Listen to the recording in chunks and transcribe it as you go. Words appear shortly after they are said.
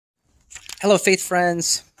Hello, faith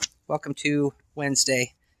friends. Welcome to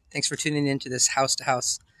Wednesday. Thanks for tuning in to this house to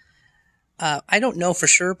house. I don't know for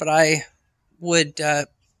sure, but I would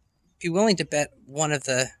be willing to bet one of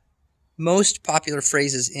the most popular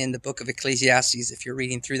phrases in the book of Ecclesiastes, if you're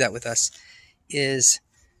reading through that with us, is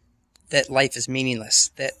that life is meaningless,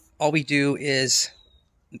 that all we do is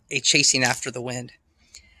a chasing after the wind.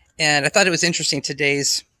 And I thought it was interesting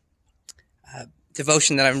today's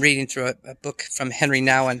devotion that I'm reading through a book from Henry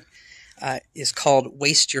Nouwen. Is called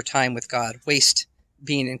Waste Your Time with God. Waste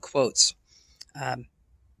being in quotes,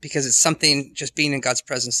 because it's something, just being in God's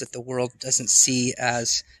presence, that the world doesn't see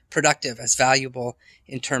as productive, as valuable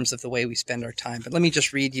in terms of the way we spend our time. But let me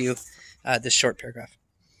just read you this short paragraph.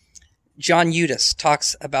 John Eudes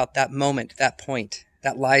talks about that moment, that point,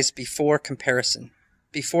 that lies before comparison,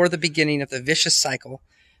 before the beginning of the vicious cycle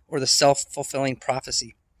or the self-fulfilling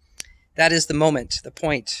prophecy. That is the moment, the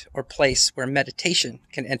point or place where meditation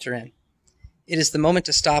can enter in. It is the moment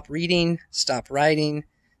to stop reading, stop writing,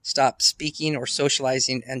 stop speaking or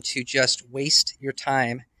socializing, and to just waste your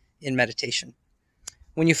time in meditation.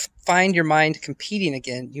 When you find your mind competing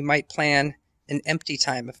again, you might plan an empty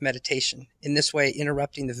time of meditation, in this way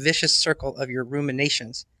interrupting the vicious circle of your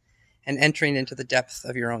ruminations and entering into the depth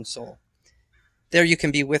of your own soul. There you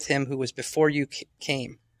can be with him who was before you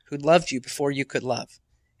came, who loved you before you could love,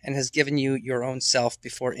 and has given you your own self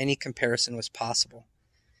before any comparison was possible.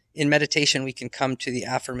 In meditation, we can come to the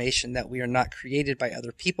affirmation that we are not created by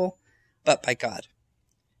other people, but by God.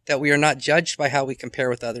 That we are not judged by how we compare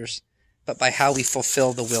with others, but by how we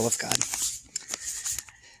fulfill the will of God.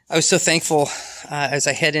 I was so thankful as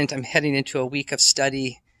I'm heading into a week of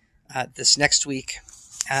study this next week.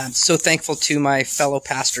 I'm so thankful to my fellow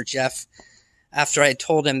pastor, Jeff, after I had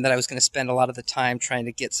told him that I was going to spend a lot of the time trying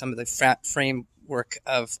to get some of the framework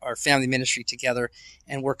of our family ministry together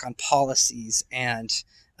and work on policies and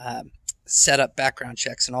set up background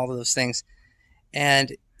checks and all of those things.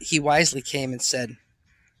 And he wisely came and said,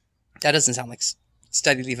 that doesn't sound like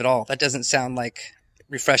study leave at all. That doesn't sound like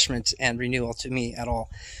refreshment and renewal to me at all,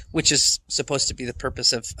 which is supposed to be the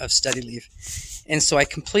purpose of study leave. And so I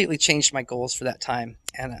completely changed my goals for that time.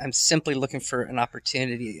 And I'm simply looking for an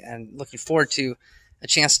opportunity and looking forward to a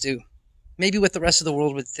chance to, maybe what the rest of the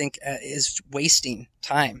world would think is wasting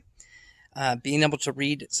time, being able to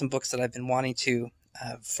read some books that I've been wanting to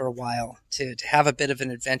for a while, to have a bit of an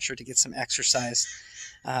adventure, to get some exercise.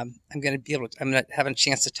 I'm going to have a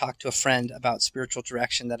chance to talk to a friend about spiritual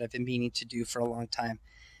direction that I've been meaning to do for a long time.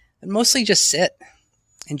 And mostly just sit,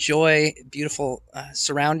 enjoy beautiful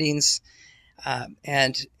surroundings,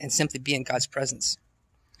 and simply be in God's presence.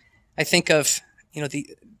 I think of,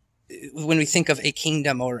 when we think of a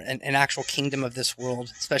kingdom or an actual kingdom of this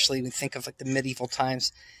world, especially when we think of like the medieval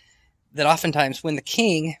times, that oftentimes when the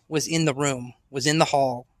king was in the room, was in the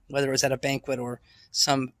hall, whether it was at a banquet or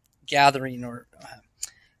some gathering, or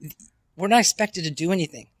we're not expected to do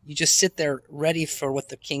anything. You just sit there ready for what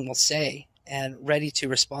the king will say and ready to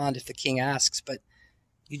respond if the king asks, but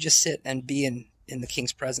you just sit and be in the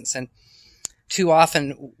king's presence. And too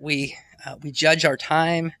often we judge our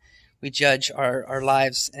time, we judge our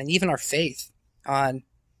lives and even our faith on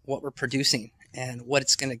what we're producing and what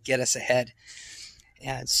it's going to get us ahead.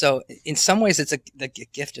 And so in some ways, it's the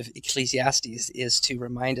gift of Ecclesiastes is to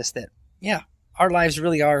remind us that, yeah, our lives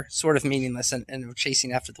really are sort of meaningless and we're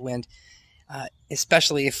chasing after the wind,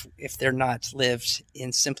 especially if they're not lived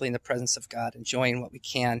simply in the presence of God, enjoying what we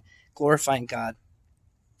can, glorifying God,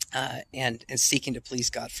 and seeking to please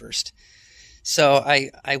God first. So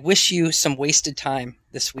I wish you some wasted time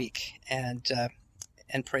this week and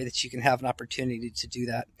pray that you can have an opportunity to do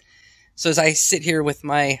that. So as I sit here with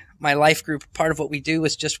my life group, part of what we do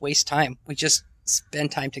is just waste time. We just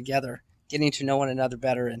spend time together, getting to know one another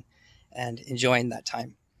better and enjoying that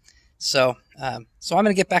time. So I'm going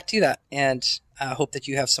to get back to that, and hope that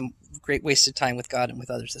you have some great wasted time with God and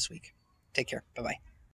with others this week. Take care. Bye-bye.